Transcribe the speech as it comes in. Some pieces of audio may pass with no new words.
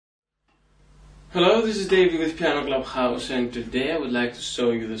Hello, this is David with Piano Clubhouse, and today I would like to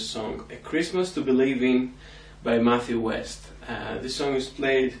show you the song A Christmas to Believe In by Matthew West. This song is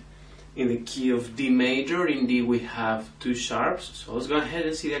played in the key of D major. In D we have two sharps, so let's go ahead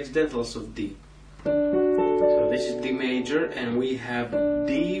and see the accidentals of D. So this is D major, and we have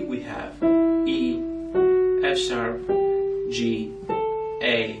D, we have E, F sharp, G,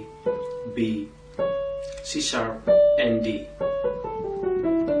 A, B, C sharp, and D.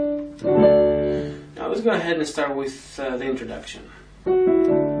 Now let's go ahead and start with the introduction.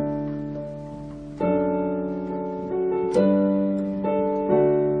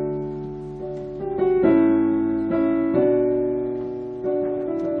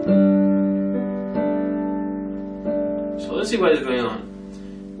 So let's see what is going on.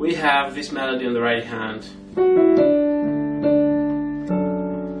 We have this melody on the right hand.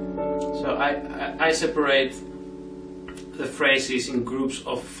 So I separate the phrases in groups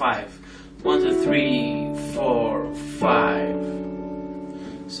of 5. 1, 2, 3, 4, 5.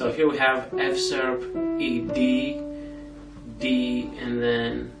 So here we have F sharp, E, D, D, and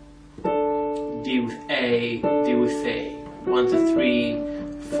then D with A, D with A. 1, 2, 3,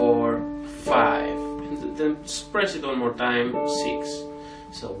 4, 5. And then express it one more time, 6.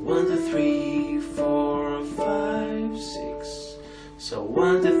 So 1, 2, 3, 4, 5, 6. So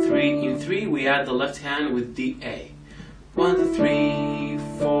 1, 2, 3. In 3 we add the left hand with D, A. 1, 2, 3,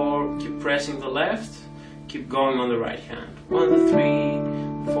 4, keep pressing the left, keep going on the right hand. 1, 2,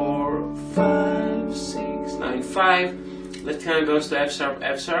 3, 4, 5, 6. Now in 5, left hand goes to F sharp,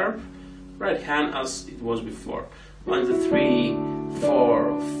 right hand as it was before. 1, 2, 3,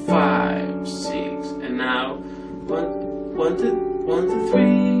 4, 5, 6. And now 1, 2,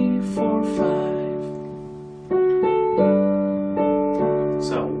 3, 4, 5.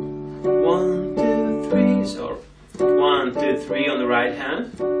 So 1, 2, 3, so 1, 2, 3 on the right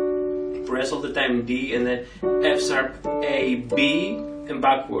hand, press all the time D, and then F sharp, A, B, and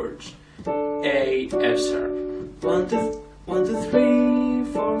backwards, A, F sharp. 1, 2, 3,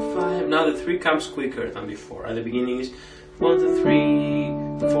 4, 5. Now the 3 comes quicker than before. At the beginning is 1, 2, 3,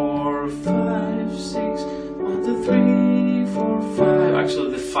 4, 5, 6. 1, 2, 3, 4, 5.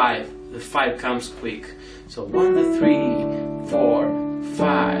 Actually, the 5 comes quick. So 1, 2, 3, 4,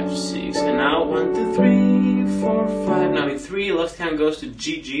 5, 6. And now 1, 2, 3, 4, 5. Now in 3, left hand goes to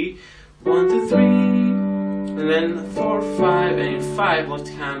G, G. 1, 2, 3, and then 4, 5. And in 5, left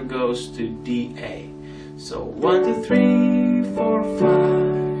hand goes to D, A. So 1, 2, 3, 4, 5,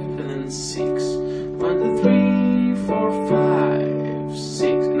 and then 6. 1, 2, 3, 4, 5, 6.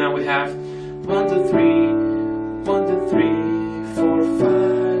 And now we have 1, 2, 3, 1, 2, 3, 4,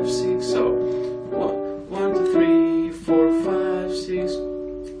 5, 6. So 1, 2, 3, 4, 5, 6.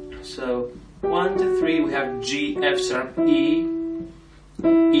 So 1, 2, 3, we have G, F sharp, E,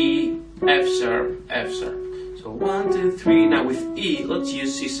 E, F sharp, F sharp. So 1, 2, 3. Now with E, let's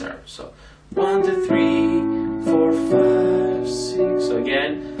use C sharp. So 1, 2, 3, 4, 5, 6. So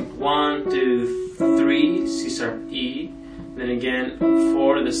again, 1, 2, 3, C sharp, E. Then again,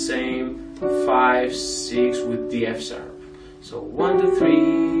 4, the same, 5, 6 with the F sharp. So 1, 2,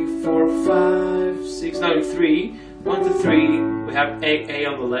 3, 4, 5, 6. Now in 3, 1, 2, 3, we have A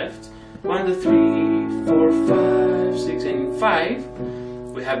on the left. 1, 2, 3, 4, 5, 6. And in 5,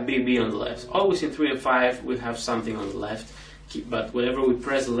 we have B on the left. Always in 3 and 5, we have something on the left. But whenever we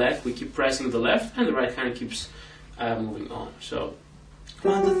press the left, we keep pressing the left, and the right hand keeps moving on. So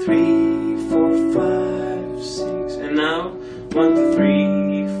 1, 2, 3, 4, 5, 6. And now 1, 2,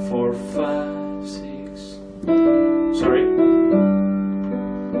 3, 4, 5, 6. Sorry.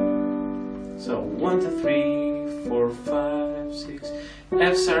 So 1, 2, 3, 4, 5, 6.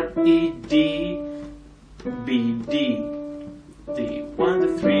 F sharp, E, D, B, D, D. 1,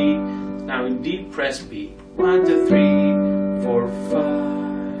 2, 3. Now in D, press B. 1, 2, 3, 4,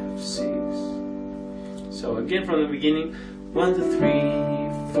 5, 6. So again from the beginning. 1, 2,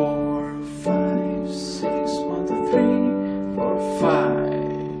 3, 4, 5, 6. 1, 2, 3, 4,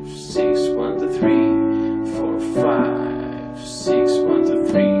 5, 6. 1, 2, 3, 4, 5, 6. 1, 2,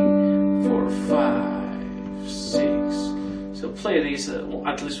 3, 4, 5, 6. So play this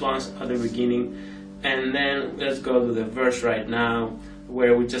at least once at the beginning, and then let's go to the verse right now,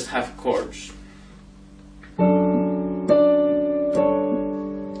 where we just have chords.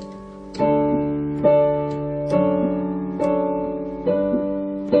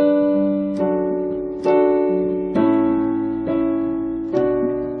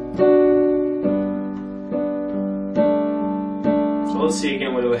 Let's see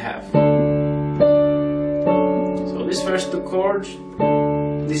again what do we have. So these first two chords,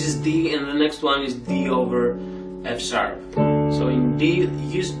 this is D, and the next one is D over F sharp. So So in D,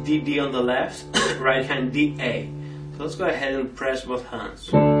 use D on the left, right hand DA. So let's go ahead and press both hands.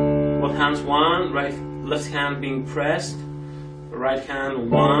 Both hands 1, left hand being pressed, right hand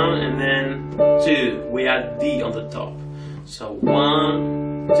 1, and then 2. We add D on the top. So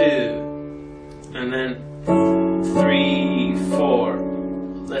 1, 2, and then 3, 4.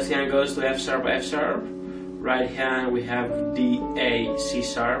 Left hand goes to F sharp, F sharp. Right hand we have D, A, C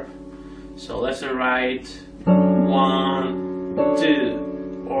sharp. So left and right, 1,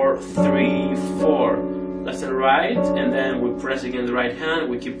 2, or 3, 4. Left and right, and then we press again the right hand,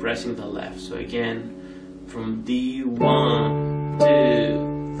 we keep pressing the left. So again, from D, 1,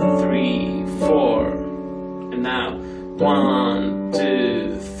 2, 3, 4. And now, 1,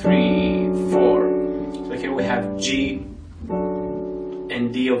 2, 3, 4. So here we have G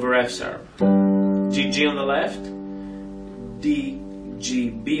and D over F sharp. G, G on the left, D, G,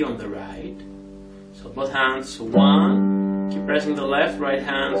 B on the right. So both hands 1, keep pressing the left, right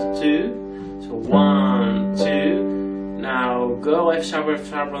hand 2. So 1, 2. Now go F sharp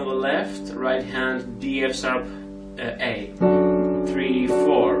on the left, right hand D, F sharp, A. 3,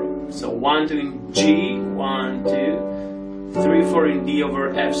 4. So 1, 2 in G, 1, 2. 3, 4 in D over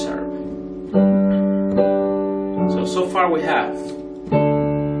F sharp. So far we have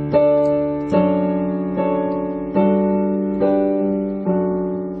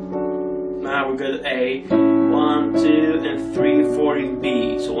we got A, 1, 2, and 3, 4 in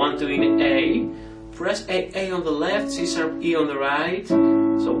B. So 1, 2 in A. Press A on the left, C sharp, E on the right.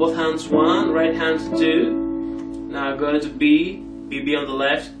 So both hands 1, right hand 2. Now go to B, B on the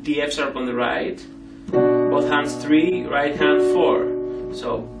left, D, F sharp on the right. Both hands 3, right hand 4.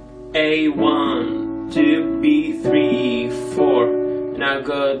 So A, 1, 2, B, 3, 4. Now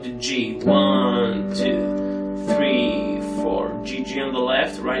go to G, 1, 2, 3, 4. G, G on the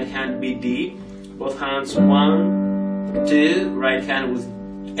left, right hand B, D. Both hands 1, 2, right hand with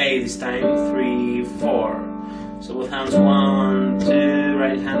A this time, 3, 4. So both hands 1, 2,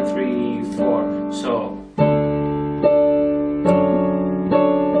 right hand 3, 4. So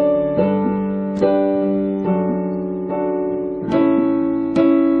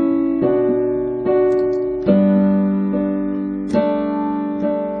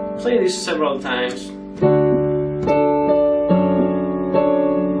play this several times.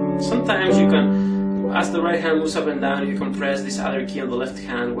 Sometimes you can, as the right hand moves up and down, you can press this other key on the left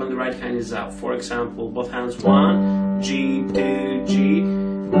hand when the right hand is up. For example, both hands 1, G, 2, G,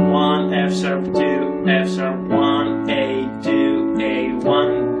 1, F sharp, 2, F sharp, 1, A, 2, A,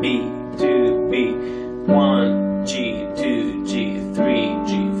 1, B, 2, B, 1, G, 2, G, 3,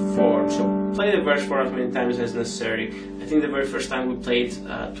 G, 4. So play the verse for as many times as necessary. I think the very first time we played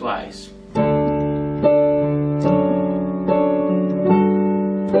twice.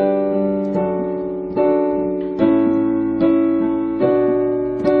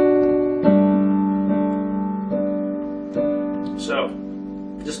 So,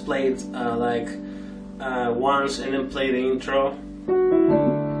 just play it once and then play the intro.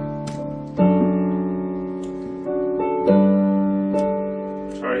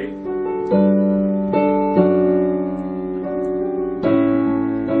 Sorry.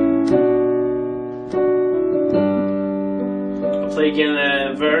 I'll play again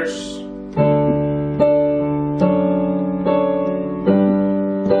the verse.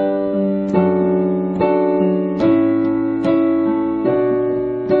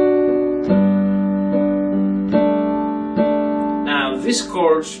 These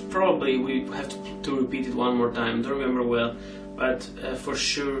chords, probably we have to repeat it one more time, don't remember well, but for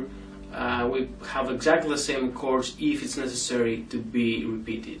sure we have exactly the same chords if it's necessary to be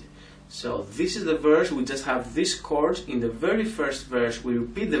repeated. So this is the verse, we just have these chords. In the very first verse we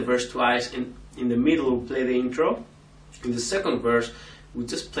repeat the verse twice, and in the middle we play the intro. In the second verse we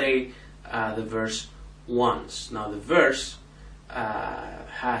just play the verse once. Now the verse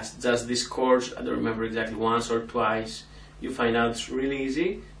has just these chords, I don't remember exactly, once or twice. You find out it's really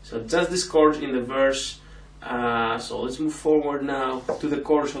easy. So just this chord in the verse. So let's move forward now to the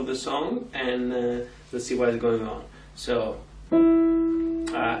chorus of the song and let's see what is going on. So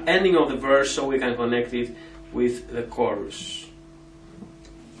ending of the verse so we can connect it with the chorus.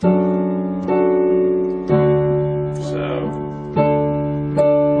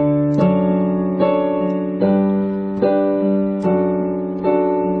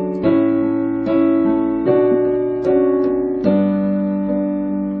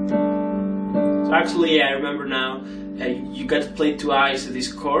 Actually, I remember now, you got to play twice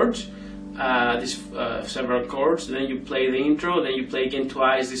these chords, these several chords, then you play the intro, then you play again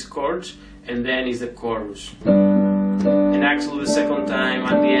twice these chords, and then is the chorus. And actually the second time,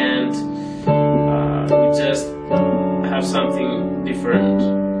 at the end, we just have have something different.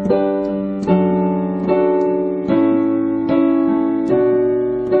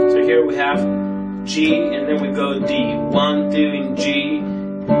 So here we have G and then we go D. 1, 2 in G,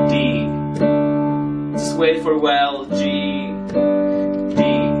 D. Just wait for a while. G, D.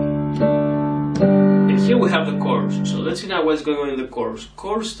 And here we have the chords. So let's see now what's going on in the chords.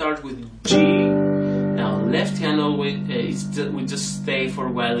 Chords start with G. Now left hand always we just stay for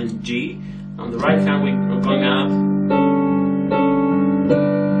a while in G. On the right hand we're going up.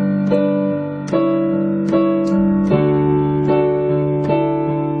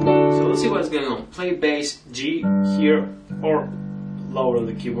 So let's see what's going on. Play bass G here or lower on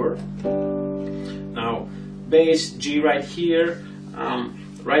the keyboard. Now bass G right here.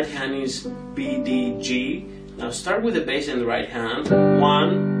 Right hand is B, D, G. Now start with the bass in the right hand.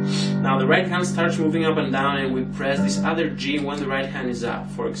 1. Now the right hand starts moving up and down and we press this other G when the right hand is up.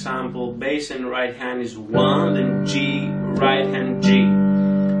 For example, bass in the right hand is 1, then G, right hand G.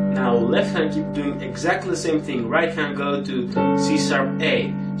 Now left hand keep doing exactly the same thing. Right hand go to C sharp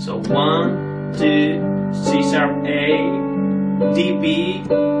A. So 1, 2, C sharp A, D, B,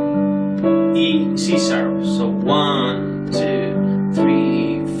 E, C sharp. So 1, 2,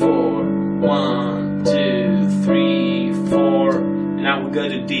 3, 4, 1, 2, 3, 4. And now we go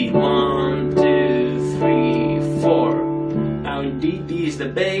to D. 1, 2, 3, 4. Now in D, D is the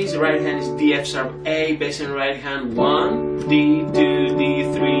bass, right hand is D, F sharp A, bass in right hand 1, D, 2, D,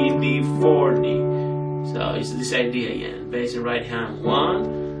 3, D, 4, D. So it's this idea again. Bass in right hand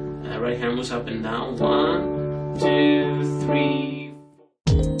 1, right hand moves up and down 1, 2, 3.